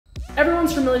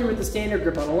Everyone's familiar with the standard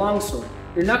grip on a longsword.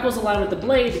 Your knuckles align with the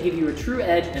blade to give you a true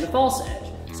edge and a false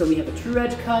edge. So we have a true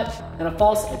edge cut and a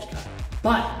false edge cut.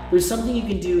 But there's something you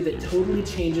can do that totally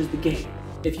changes the game.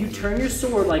 If you turn your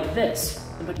sword like this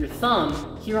and put your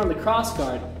thumb here on the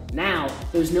crossguard, now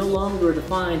there's no longer a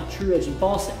defined true edge and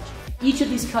false edge. Each of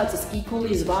these cuts is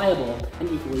equally as viable and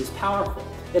equally as powerful.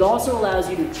 It also allows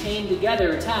you to chain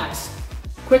together attacks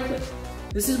quickly.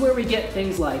 This is where we get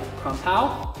things like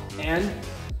Krumpau and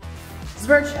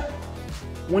Zverchau.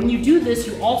 When you do this,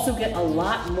 you also get a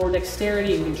lot more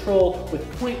dexterity and control with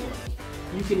point work.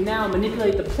 You can now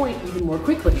manipulate the point even more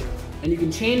quickly, and you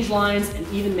can change lines and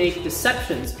even make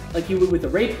deceptions like you would with a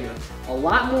rapier a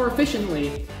lot more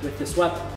efficiently with this weapon.